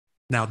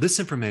Now, this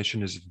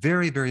information is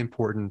very, very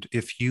important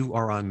if you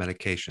are on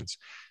medications.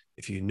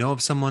 If you know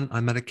of someone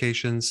on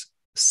medications,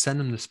 send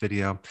them this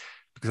video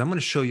because I'm going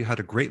to show you how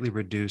to greatly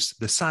reduce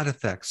the side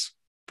effects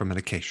from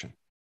medication.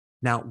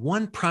 Now,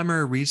 one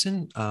primary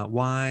reason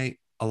why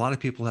a lot of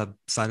people have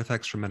side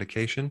effects from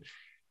medication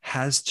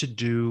has to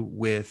do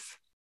with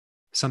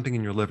something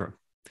in your liver.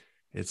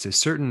 It's a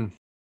certain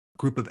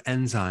group of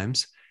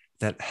enzymes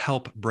that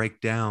help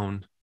break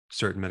down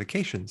certain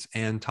medications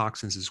and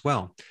toxins as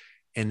well.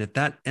 And if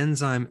that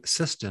enzyme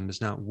system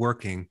is not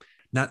working,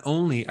 not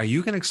only are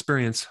you going to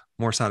experience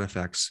more side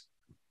effects,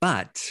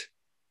 but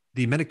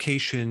the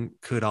medication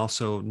could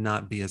also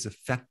not be as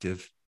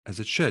effective as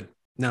it should.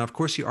 Now, of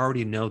course, you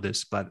already know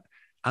this, but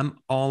I'm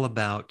all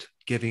about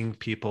giving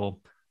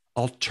people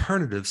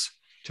alternatives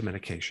to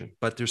medication.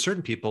 But there's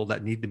certain people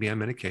that need to be on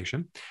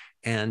medication,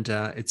 and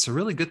it's a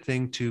really good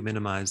thing to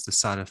minimize the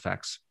side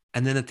effects.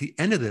 And then at the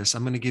end of this,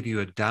 I'm going to give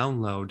you a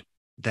download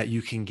that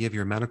you can give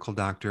your medical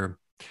doctor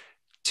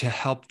to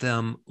help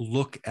them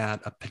look at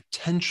a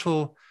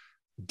potential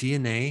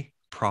DNA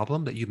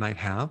problem that you might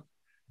have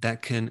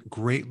that can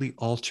greatly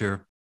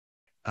alter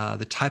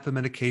the type of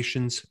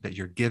medications that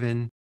you're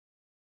given.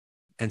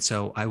 And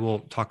so I will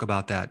talk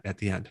about that at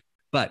the end.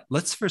 But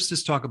let's first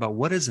just talk about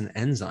what is an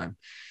enzyme.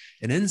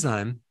 An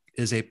enzyme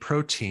is a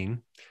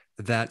protein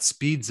that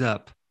speeds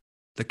up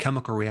the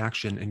chemical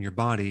reaction in your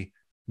body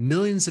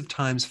millions of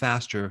times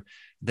faster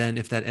than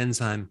if that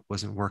enzyme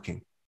wasn't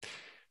working.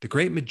 The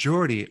great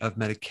majority of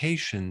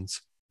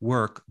medications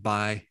work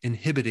by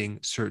inhibiting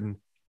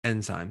certain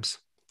enzymes.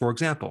 For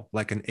example,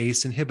 like an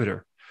ACE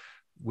inhibitor,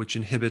 which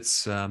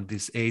inhibits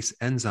this ACE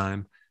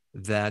enzyme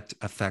that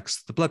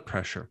affects the blood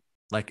pressure.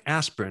 Like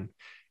aspirin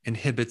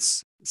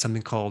inhibits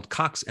something called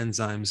COX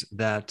enzymes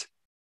that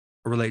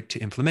relate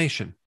to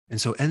inflammation. And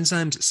so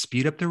enzymes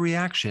speed up the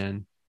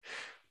reaction.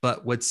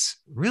 But what's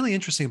really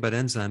interesting about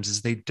enzymes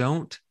is they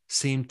don't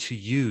seem to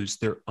use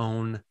their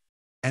own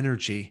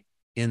energy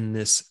in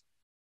this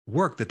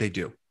work that they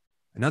do.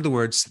 In other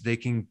words, they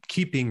can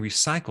keep being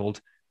recycled,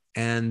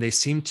 and they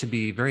seem to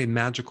be very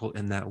magical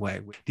in that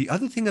way. The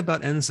other thing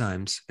about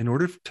enzymes, in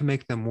order to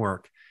make them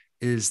work,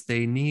 is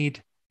they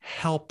need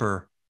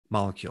helper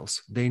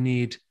molecules. They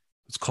need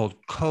what's called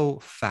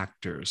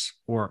cofactors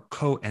or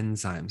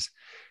coenzymes.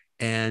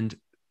 And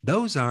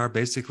those are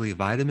basically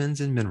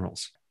vitamins and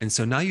minerals. And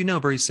so now you know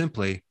very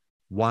simply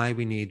why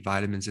we need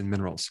vitamins and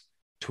minerals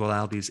to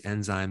allow these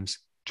enzymes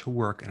to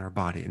work in our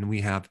body. And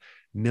we have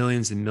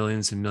millions and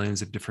millions and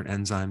millions of different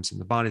enzymes in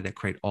the body that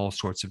create all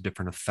sorts of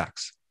different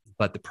effects.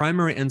 But the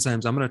primary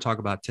enzymes I'm going to talk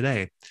about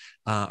today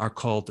are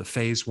called the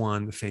phase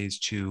 1, the phase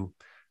 2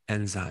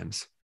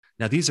 enzymes.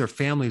 Now, these are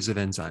families of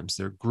enzymes.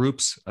 They're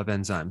groups of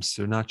enzymes.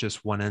 They're not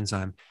just one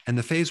enzyme. And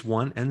the phase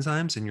 1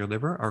 enzymes in your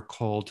liver are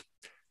called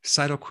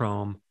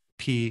cytochrome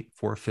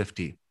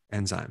P450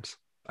 enzymes.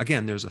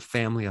 Again, there's a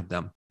family of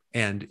them.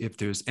 And if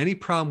there's any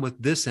problem with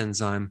this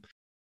enzyme,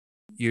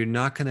 you're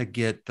not going to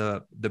get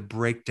the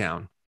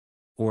breakdown,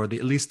 or at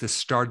least the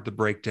start of the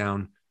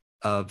breakdown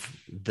of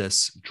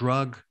this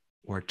drug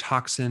or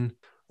toxin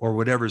or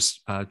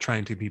whatever's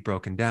trying to be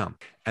broken down.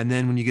 And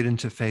then when you get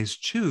into phase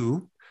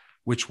 2,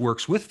 which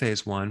works with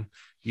phase 1,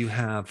 you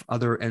have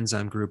other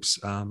enzyme groups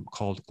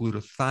called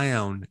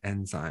glutathione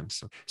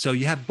enzymes. So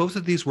you have both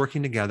of these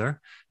working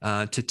together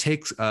to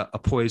take a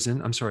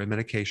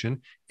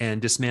medication,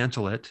 and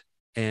dismantle it,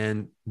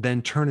 and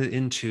then turn it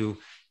into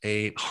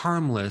a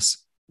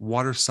harmless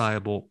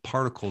water-soluble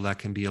particle that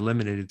can be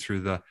eliminated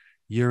through the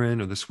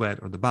urine or the sweat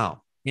or the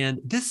bowel.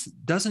 And this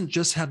doesn't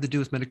just have to do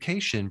with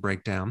medication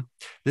breakdown.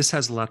 This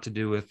has a lot to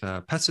do with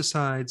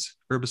pesticides,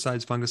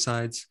 herbicides,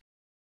 fungicides,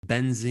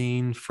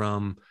 benzene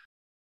from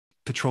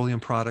petroleum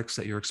products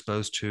that you're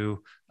exposed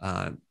to,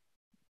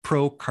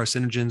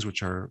 pro-carcinogens,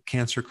 which are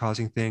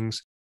cancer-causing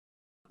things,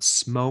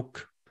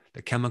 smoke,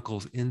 the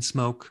chemicals in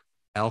smoke,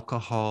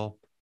 alcohol,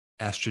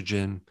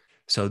 estrogen.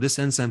 So this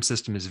enzyme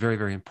system is very,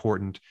 very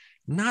important,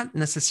 not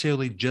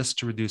necessarily just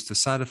to reduce the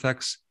side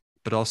effects,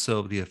 but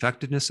also the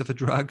effectiveness of a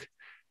drug,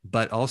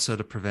 but also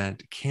to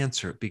prevent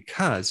cancer,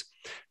 because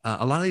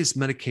a lot of these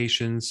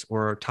medications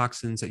or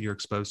toxins that you're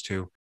exposed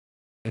to,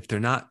 if they're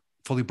not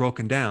fully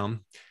broken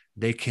down,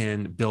 they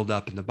can build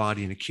up in the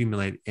body and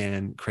accumulate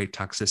and create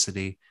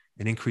toxicity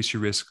and increase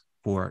your risk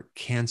for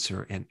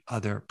cancer and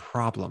other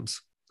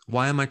problems.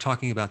 Why am I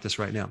talking about this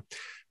right now?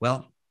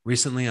 Well,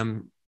 recently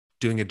I'm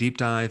doing a deep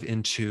dive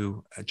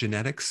into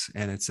genetics,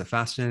 and it's a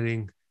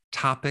fascinating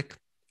topic.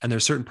 And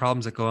there's certain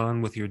problems that go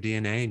on with your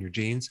DNA and your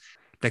genes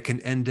that can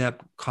end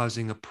up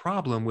causing a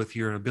problem with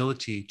your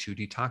ability to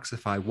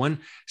detoxify. One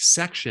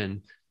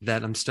section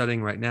that I'm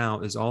studying right now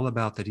is all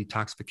about the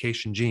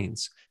detoxification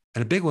genes.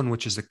 And a big one,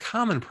 which is a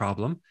common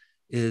problem,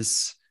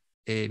 is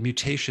a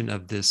mutation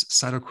of this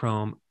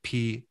cytochrome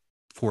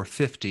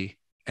P450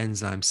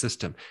 enzyme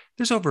system.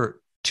 There's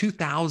over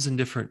 2,000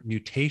 different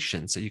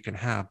mutations that you can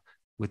have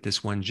with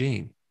this one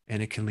gene,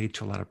 and it can lead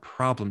to a lot of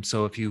problems.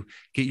 So if you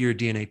get your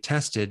DNA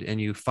tested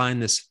and you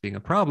find this being a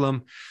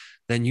problem,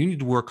 then you need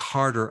to work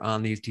harder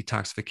on these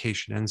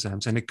detoxification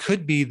enzymes. And it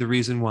could be the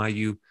reason why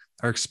you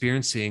are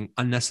experiencing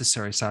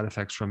unnecessary side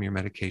effects from your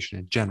medication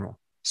in general.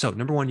 So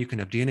number one, you can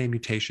have DNA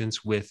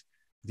mutations with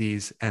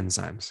these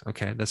enzymes.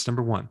 Okay, that's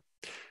number one.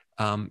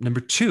 Number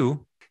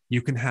two,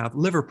 you can have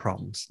liver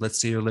problems.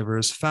 Let's say your liver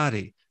is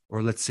fatty,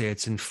 or let's say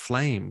it's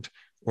inflamed,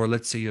 or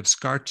let's say you have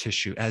scar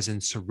tissue, as in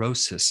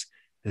cirrhosis.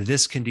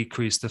 This can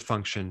decrease the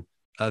function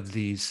of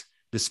this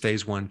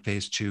phase 1,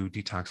 phase 2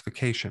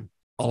 detoxification.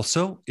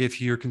 Also,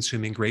 if you're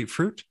consuming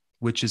grapefruit,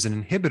 which is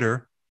an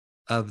inhibitor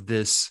of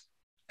this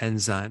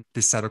enzyme,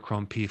 this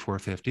cytochrome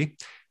P450,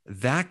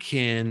 that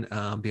can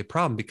be a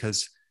problem,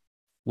 because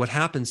what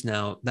happens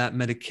now, that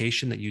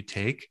medication that you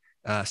take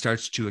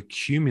starts to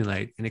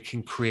accumulate, and it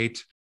can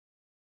create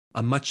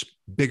a much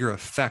bigger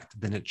effect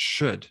than it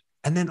should.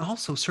 And then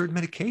also certain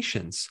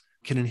medications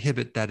can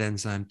inhibit that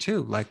enzyme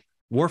too, like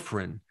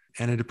warfarin,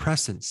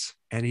 antidepressants,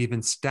 and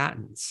even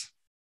statins.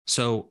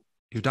 So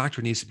your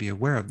doctor needs to be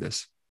aware of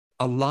this.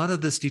 A lot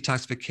of this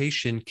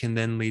detoxification can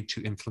then lead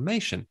to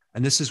inflammation.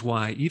 And this is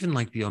why even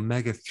like the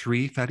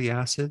omega-3 fatty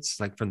acids,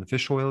 like from the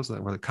fish oils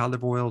or the cod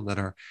liver oil, that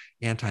are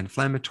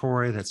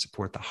anti-inflammatory, that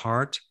support the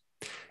heart,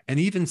 and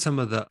even some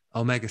of the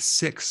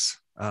omega-6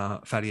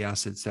 fatty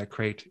acids that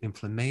create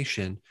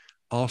inflammation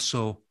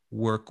also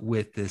work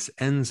with this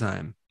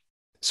enzyme.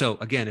 So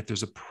again, if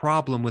there's a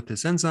problem with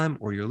this enzyme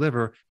or your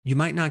liver, you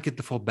might not get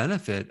the full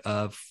benefit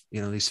of,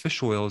 these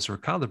fish oils or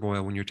cod liver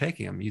oil when you're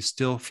taking them. You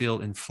still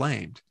feel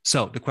inflamed.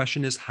 So the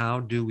question is,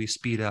 how do we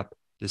speed up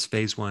this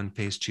phase 1,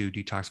 phase 2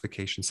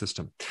 detoxification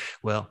system?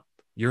 Well,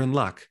 you're in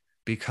luck,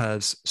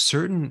 because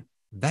certain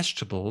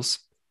vegetables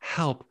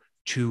help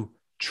to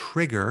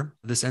trigger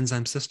this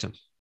enzyme system.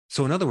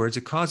 So in other words,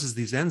 it causes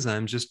these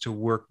enzymes just to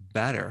work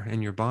better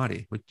in your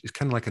body, which is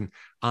kind of like an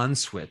on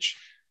switch.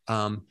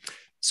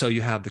 So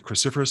you have the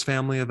cruciferous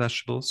family of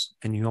vegetables,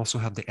 and you also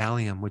have the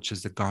allium, which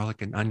is the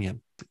garlic and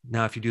onion.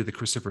 Now, if you do the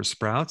cruciferous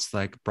sprouts,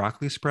 like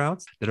broccoli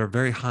sprouts that are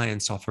very high in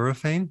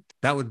sulforaphane,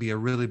 that would be a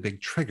really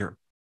big trigger.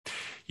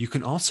 You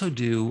can also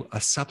do a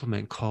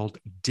supplement called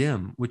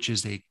DIM, which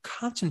is a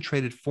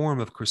concentrated form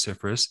of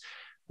cruciferous,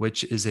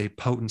 which is a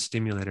potent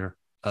stimulator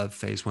of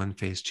phase 1,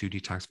 phase 2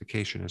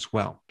 detoxification as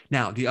well.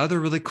 Now, the other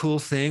really cool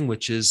thing,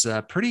 which is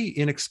pretty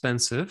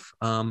inexpensive,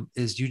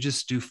 is you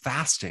just do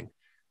fasting.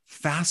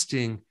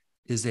 Fasting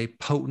is a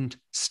potent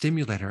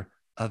stimulator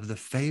of the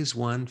phase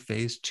 1,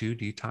 phase 2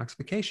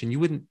 detoxification. You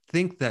wouldn't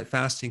think that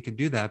fasting could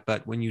do that,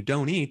 but when you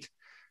don't eat,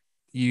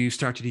 you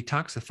start to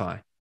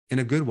detoxify in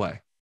a good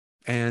way.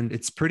 And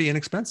it's pretty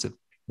inexpensive.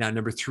 Now,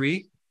 number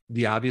 3,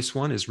 the obvious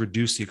one, is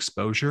reduce the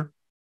exposure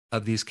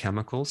of these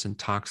chemicals and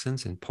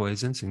toxins and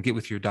poisons, and get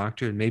with your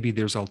doctor. And maybe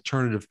there's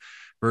alternative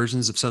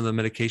versions of some of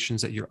the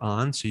medications that you're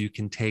on, so you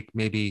can take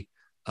maybe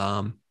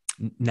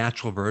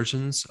natural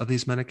versions of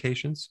these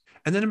medications.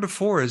 And then number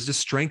 4 is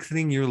just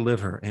strengthening your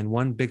liver. And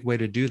one big way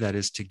to do that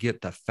is to get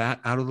the fat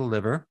out of the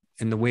liver.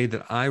 And the way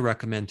that I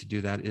recommend to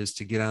do that is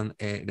to get on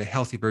the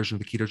healthy version of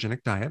the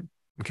ketogenic diet.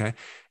 Okay.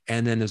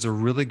 And then there's a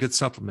really good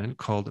supplement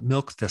called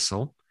milk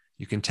thistle.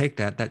 You can take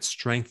that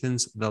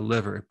strengthens the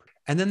liver.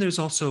 And then there's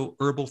also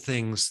herbal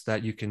things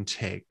that you can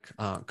take,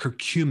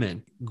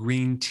 curcumin,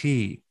 green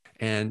tea,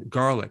 and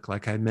garlic,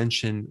 like I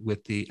mentioned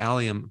with the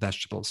allium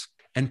vegetables.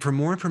 And for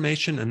more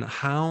information on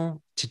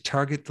how to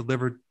target the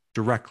liver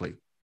directly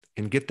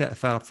and get that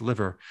fat off the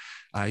liver,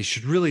 you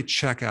should really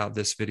check out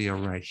this video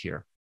right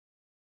here.